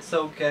 but it's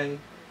okay.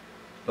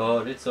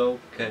 But it's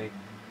okay.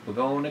 We're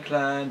gonna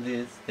climb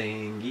this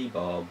thingy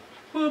bob.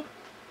 Whoop,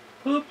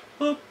 whoop,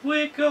 whoop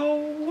we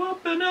go.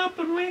 Up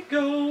and we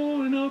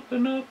go. And up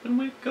and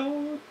we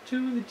go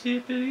to the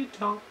tippity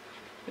top.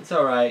 It's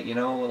alright, you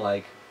know,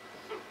 like,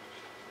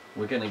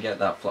 we're gonna get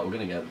that flag. We're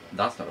gonna get,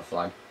 that's not a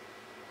flag.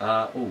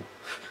 Oh,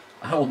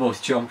 I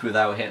almost jumped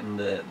without hitting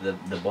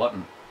the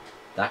button.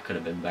 That could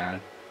have been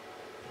bad.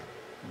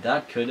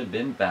 That could have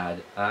been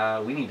bad.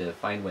 We need to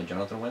find where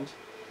Jonathan went.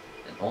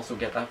 And also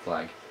get that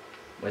flag.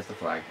 Where's the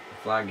flag? The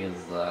flag is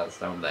it's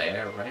down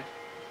there, right?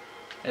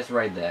 It's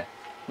right there.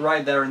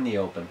 Right there in the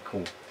open.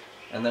 Cool.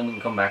 And then we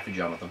can come back for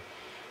Jonathan.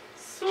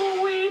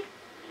 Sweet!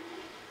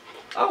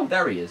 Oh,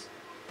 there he is.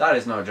 That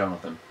is not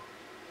Jonathan.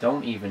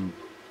 Don't even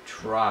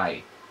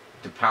try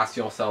to pass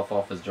yourself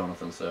off as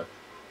Jonathan, sir.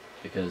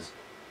 Because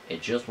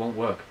it just won't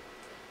work.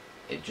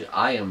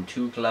 I am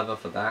too clever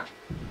for that.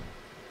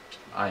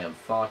 I am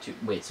far too...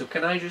 Wait, so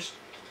can I just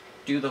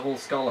do the whole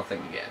scholar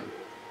thing again?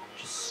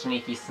 Just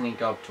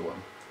sneak up to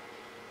him.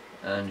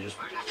 And just...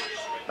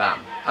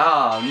 Bam.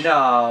 Oh,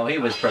 no! He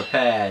was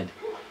prepared.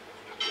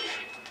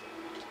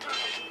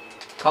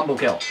 Combo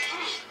kill.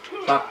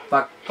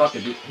 Fuck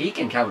it. He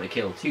can counter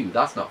kill too.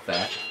 That's not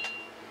fair.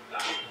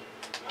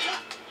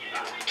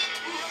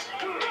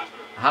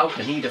 How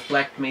can he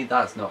deflect me?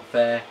 That's not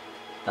fair.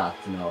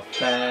 That's not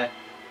fair.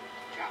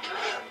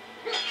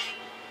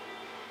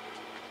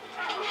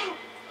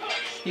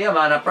 Here,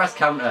 man, I press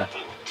counter.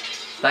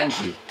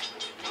 Thank you.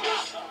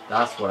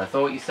 That's what I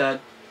thought you said.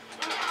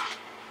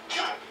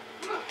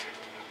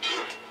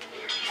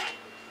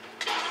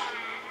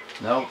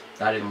 No,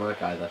 that didn't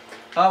work either.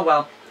 Oh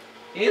well.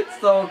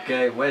 It's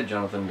okay. Where'd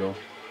Jonathan go?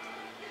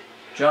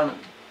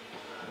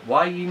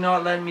 Why are you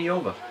not letting me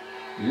over?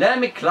 Let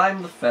me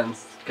climb the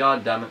fence.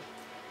 God damn it.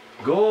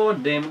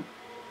 God damn it.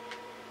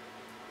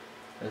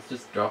 Let's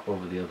just drop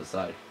over the other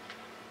side.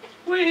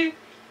 Whee!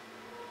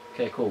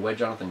 Okay, cool. Where'd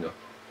Jonathan go?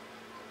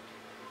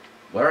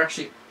 Where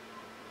actually...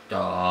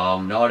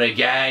 Oh, not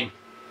again!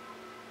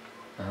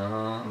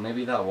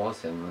 Maybe that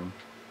was him then.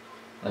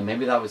 Like,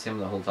 maybe that was him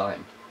the whole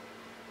time.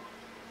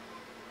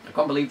 I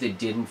can't believe they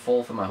didn't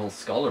fall for my whole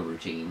scholar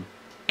routine.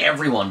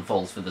 Everyone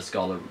falls for the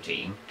scholar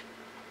routine.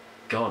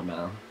 God,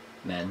 man.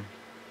 Men.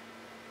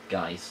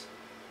 Guys.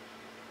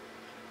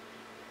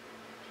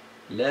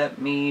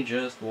 Let me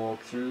just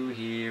walk through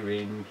here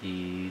in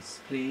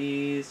peace,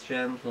 please,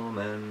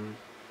 gentlemen.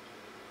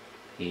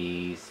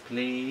 Peace,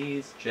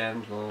 please,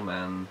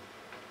 gentlemen.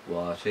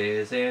 What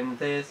is in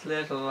this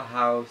little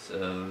house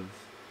of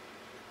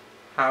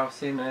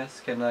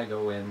housiness? Can I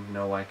go in?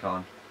 No, I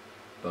can't.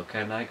 But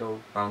can I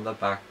go round the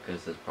back?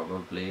 Because there's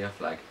probably a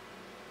flag.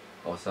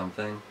 Or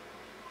something.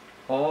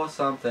 Or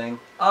something.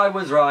 I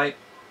was right.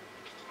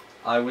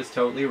 I was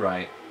totally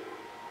right.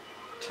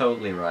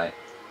 Totally right.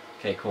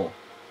 Okay, cool.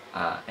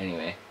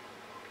 Anyway.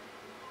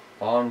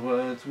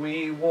 Onwards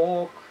we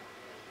walk.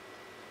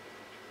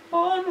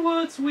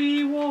 Onwards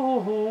we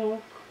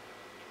walk.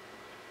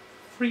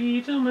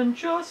 Freedom and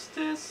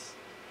justice.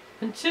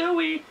 Until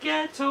we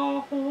get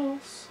our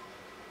horse.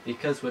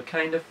 Because we're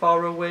kind of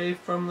far away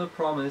from the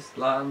promised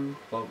land,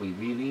 but we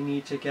really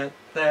need to get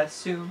there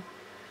soon.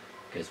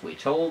 Because we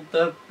told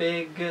the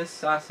big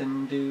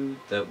assassin dude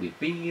that we'd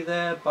be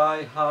there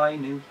by high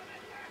noon.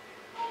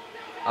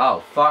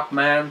 Oh, fuck,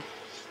 man.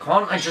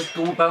 Can't I just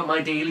go about my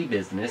daily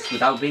business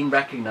without being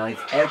recognised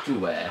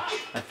everywhere?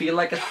 I feel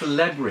like a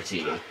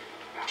celebrity.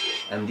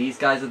 And these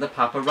guys are the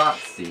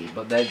paparazzi,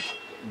 but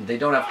they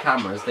don't have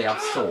cameras, they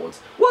have swords.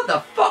 What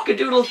the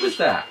fuck-a-doodles was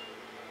that?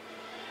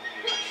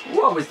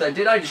 What was that?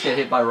 Did I just get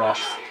hit by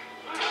rocks?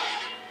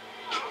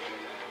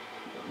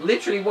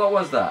 Literally, what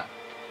was that?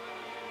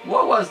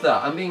 What was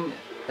that? I'm being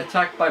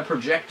attacked by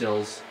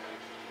projectiles.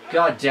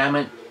 God damn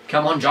it.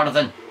 Come on,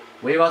 Jonathan.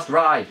 We must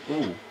ride.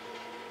 Ooh.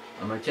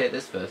 I'm gonna take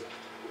this first.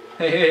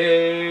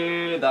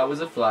 Hey, that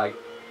was a flag.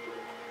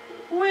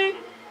 Whee.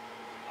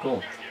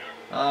 Cool.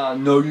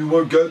 No, you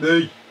won't get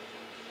me.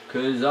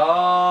 'Cause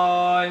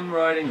I'm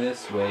riding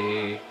this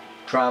way.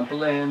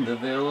 Trampling the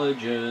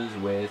villagers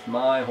with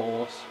my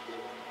horse.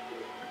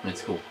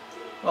 It's cool.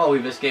 Oh,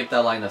 we've escaped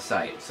that line of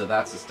sight, so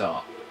that's a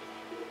start.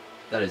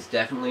 That is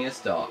definitely a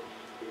start.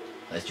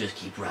 Let's just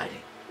keep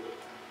riding.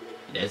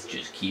 Let's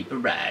just keep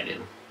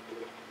a-riding.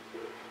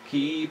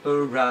 Keep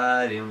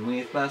a-riding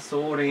with my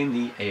sword in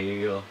the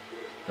air.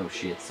 Oh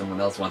shit, someone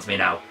else wants me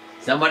now.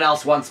 Someone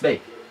else wants me.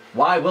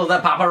 Why will the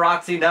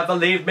paparazzi never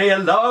leave me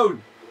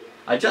alone?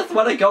 I just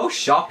want to go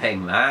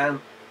shopping,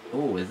 man.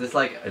 Oh, is this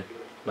like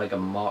a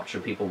march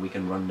of people we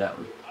can run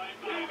down?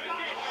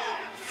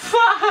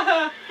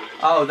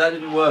 Oh, that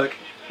didn't work.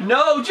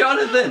 No,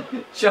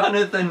 Jonathan!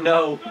 Jonathan,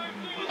 no.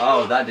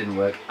 Oh, that didn't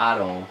work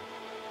at all.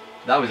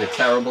 That was a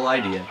terrible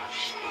idea.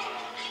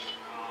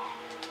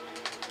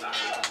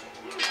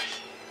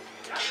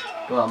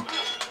 Come on.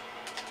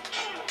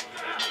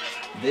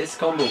 This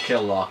combo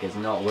kill lock is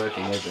not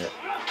working, is it?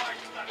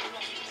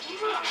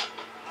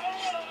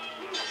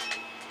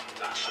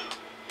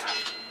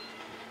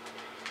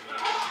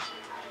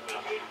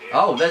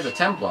 Oh, there's a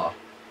Templar.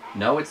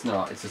 No, it's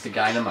not. It's just a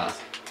guy in a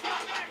mask.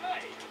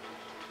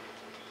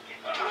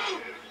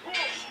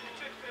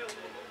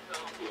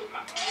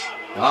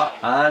 Oh,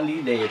 and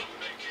he did.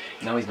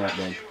 No, he's not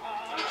dead.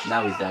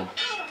 Now he's dead.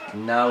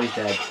 Now he's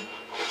dead.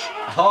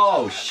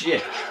 Oh,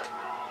 shit.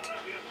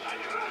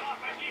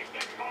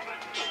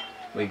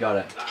 We got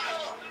it.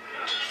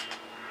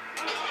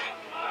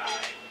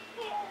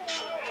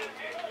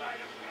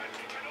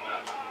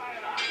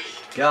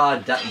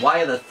 God,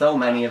 why are there so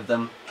many of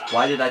them?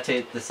 Why did I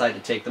decide to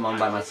take them on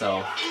by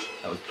myself?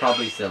 That was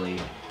probably silly.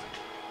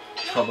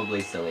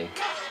 probably silly.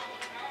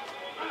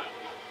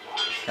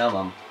 Come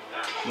on.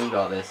 We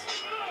got this.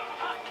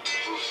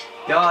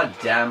 God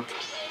damn.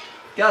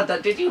 God,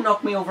 did you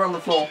knock me over on the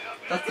floor?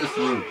 That's just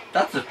rude.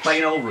 That's just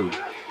plain old rude.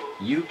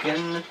 You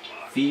can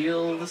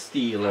feel the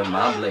steel in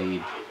my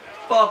blade.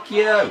 Fuck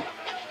you!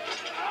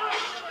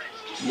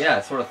 Yeah,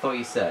 that's what I thought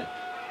you said.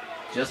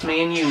 Just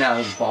me and you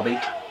now, Bobby.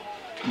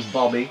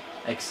 Bobby.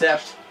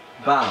 Except,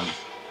 bam.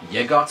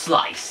 You got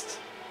sliced.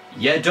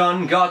 You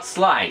done got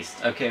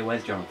sliced. Okay,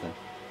 where's Jonathan?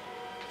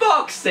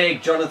 Fuck's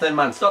sake, Jonathan,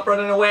 man. Stop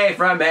running away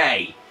from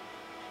me!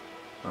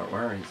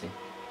 Where is he?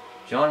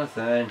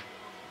 Jonathan.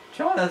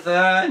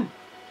 Jonathan!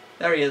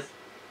 There he is.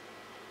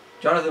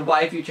 Jonathan,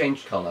 why have you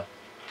changed colour?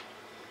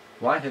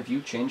 Why have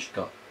you changed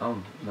colour?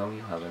 Oh, no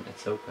you haven't.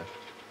 It's okay.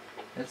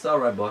 It's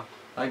alright, boy.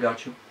 I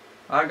got you.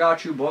 I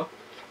got you, boy.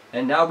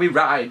 And now we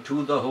ride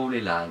to the Holy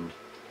Land.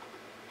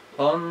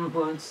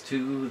 Onwards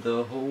to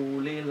the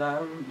Holy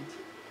Land.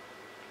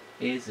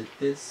 Is it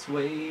this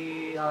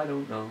way? I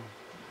don't know.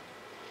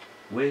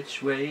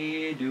 Which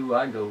way do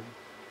I go?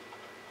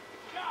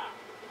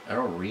 I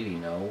don't really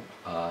know,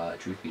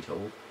 truth be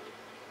told.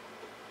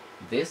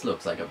 This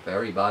looks like a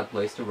very bad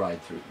place to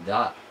ride through.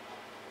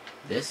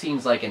 This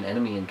seems like an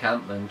enemy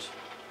encampment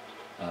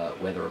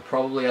where there are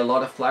probably a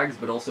lot of flags,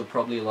 but also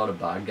probably a lot of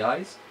bad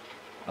guys.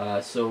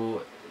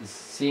 So,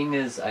 seeing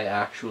as I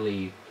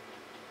actually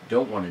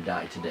don't want to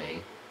die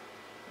today,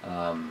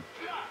 I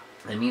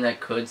mean I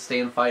could stay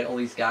and fight all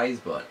these guys,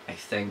 but I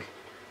think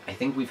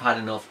we've had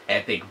enough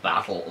epic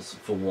battles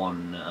for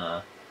one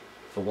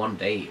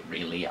day.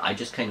 Really, I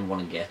just kind of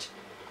want to get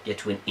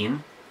to an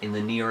inn in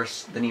the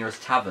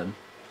nearest tavern.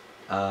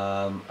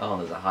 Oh,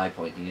 there's a high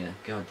point here.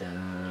 God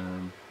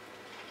damn.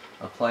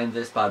 I'll climb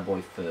this bad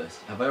boy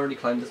first. Have I already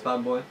climbed this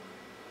bad boy?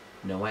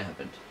 No, I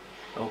haven't.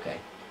 Okay.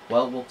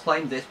 Well, we'll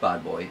climb this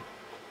bad boy,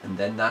 and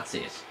then that's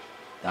it.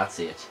 That's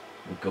it.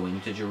 We're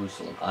going to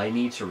Jerusalem. I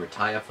need to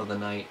retire for the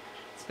night.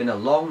 It's been a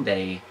long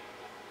day.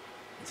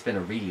 It's been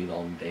a really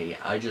long day.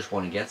 I just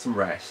want to get some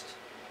rest.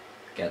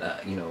 Get a,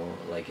 you know,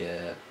 like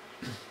a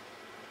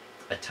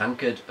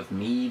tankard of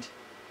mead.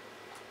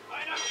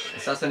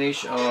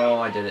 Assassination. Oh,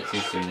 I did it too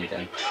soon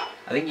again.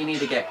 I think you need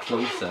to get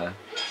closer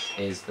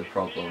is the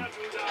problem.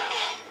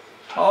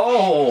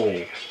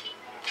 Oh!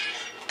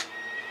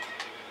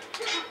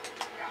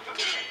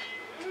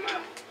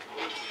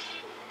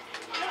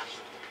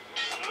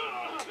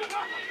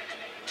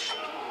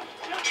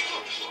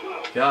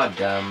 God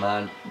damn,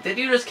 man. Did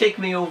you just kick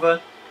me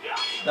over?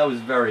 That was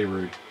very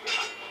rude.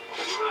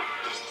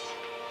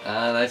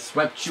 And I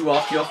swept you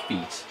off your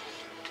feet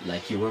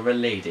like you were a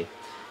lady.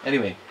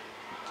 Anyway.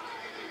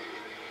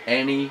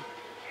 Any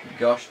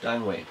gosh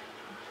dang way.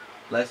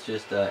 Let's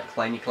just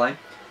climb.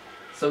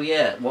 So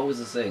yeah, what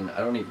was I saying? I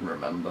don't even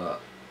remember.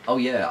 Oh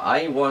yeah,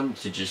 I want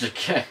to just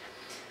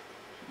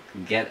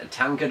get a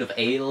tankard of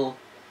ale,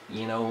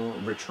 you know,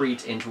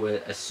 retreat into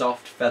a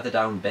soft feather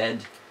down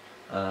bed.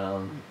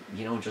 You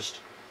know, just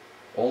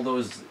all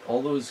those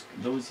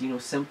you know,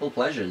 simple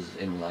pleasures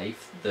in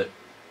life that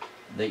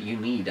you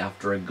need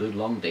after a good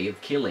long day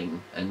of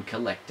killing and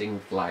collecting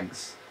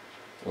flags.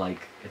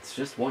 Like, it's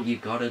just what you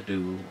gotta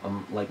do.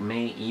 Like,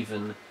 may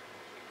even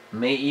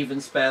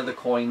spare the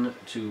coin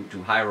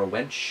to hire a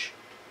wench.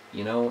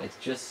 You know,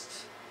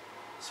 it's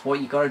what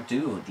you gotta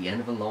do at the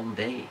end of a long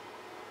day.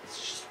 It's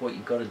just what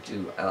you gotta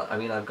do. I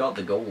mean, I've got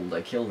the gold.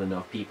 I killed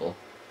enough people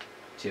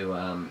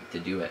to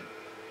do it.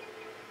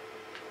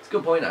 It's a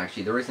good point,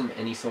 actually. There isn't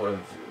any sort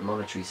of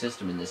monetary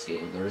system in this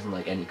game. There isn't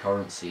like any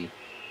currency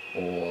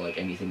or like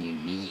anything you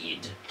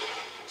need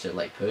to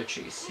like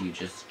purchase. You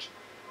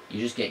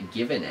just get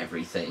given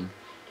everything.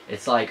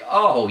 It's like,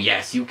 oh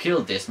yes, you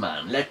killed this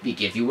man. Let me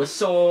give you a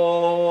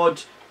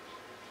sword.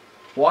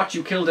 What?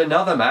 You killed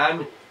another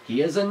man?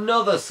 Here's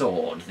another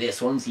sword.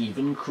 This one's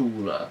even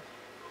cooler.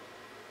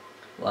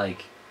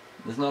 Like,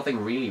 there's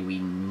nothing really we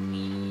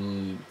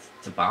need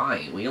to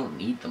buy. We don't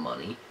need the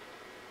money.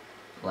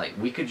 Like,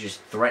 we could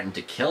just threaten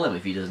to kill him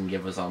if he doesn't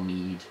give us our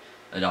mead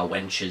and our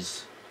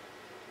wenches.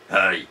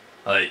 Hey,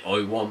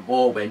 I want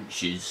more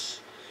wenches.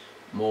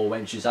 More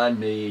wenches and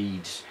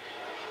mead.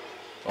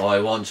 I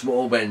want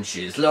more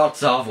wenches.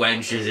 Lots of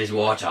wenches is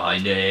what I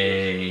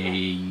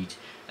need.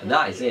 And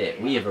that is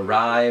it. We have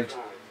arrived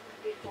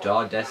at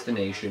our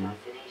destination.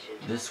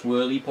 The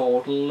swirly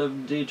portal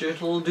of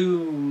digital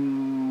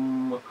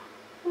doom.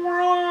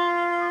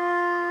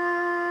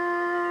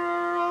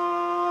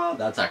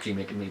 That's actually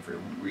making me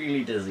feel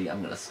really dizzy.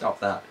 I'm gonna stop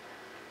that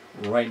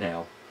right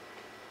now.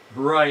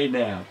 Right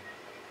now.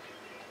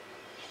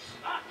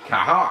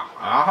 Kaha!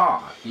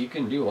 Aha! You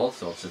can do all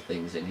sorts of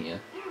things in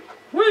here.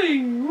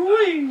 Whee!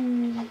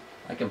 Whee!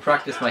 I can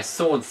practice my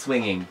sword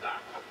swinging.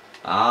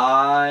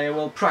 I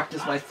will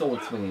practice my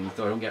sword swinging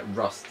so I don't get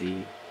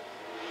rusty.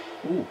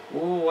 Ooh,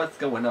 ooh, what's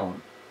going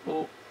on?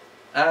 Oh,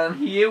 and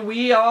here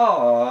we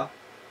are.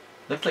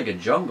 Looks like a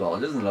jungle. It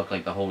doesn't look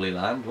like the Holy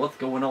Land. What's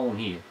going on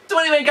here? So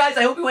anyway, guys,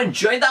 I hope you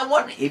enjoyed that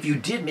one. If you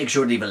did, make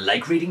sure to leave a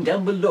like rating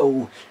down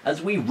below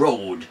as we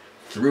rode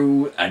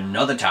through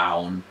another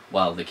town.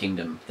 Well, the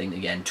kingdom thing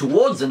again.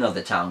 Towards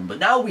another town. But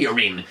now we are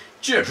in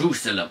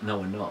Jerusalem. No,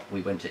 we're not.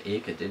 We went to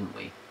Acre, didn't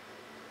we?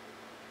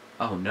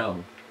 Oh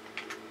no.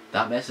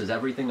 That messes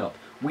everything up.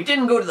 We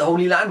didn't go to the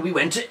Holy Land, we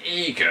went to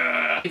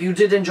Acre. If you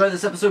did enjoy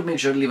this episode, make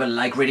sure to leave a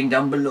like rating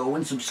down below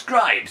and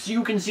subscribe so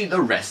you can see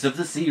the rest of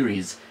the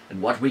series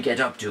and what we get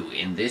up to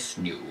in this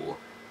new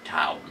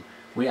town.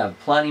 We have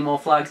plenty more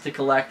flags to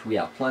collect, we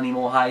have plenty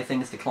more high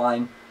things to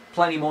climb,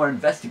 plenty more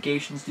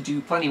investigations to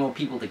do, plenty more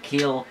people to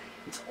kill.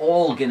 It's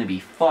all gonna be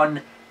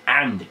fun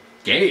and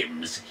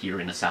games here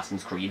in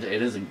Assassin's Creed.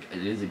 It is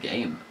a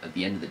game at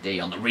the end of the day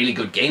on the Really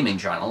Good Gaming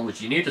channel,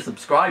 which you need to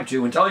subscribe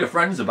to and tell your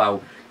friends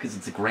about, because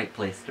it's a great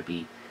place to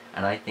be.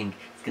 And I think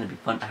it's going to be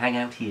fun to hang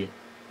out here.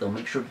 So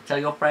make sure to tell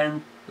your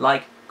friends,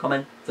 like,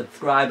 comment,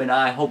 subscribe, and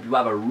I hope you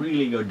have a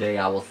really good day.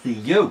 I will see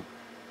you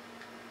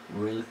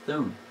really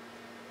soon.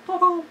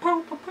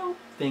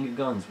 Finger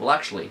guns. Well,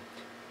 actually,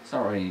 it's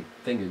not really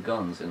finger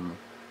guns in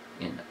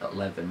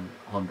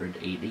 1100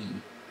 AD.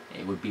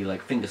 It would be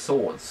like finger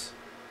swords.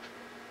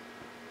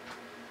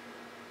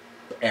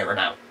 Aaron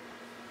out.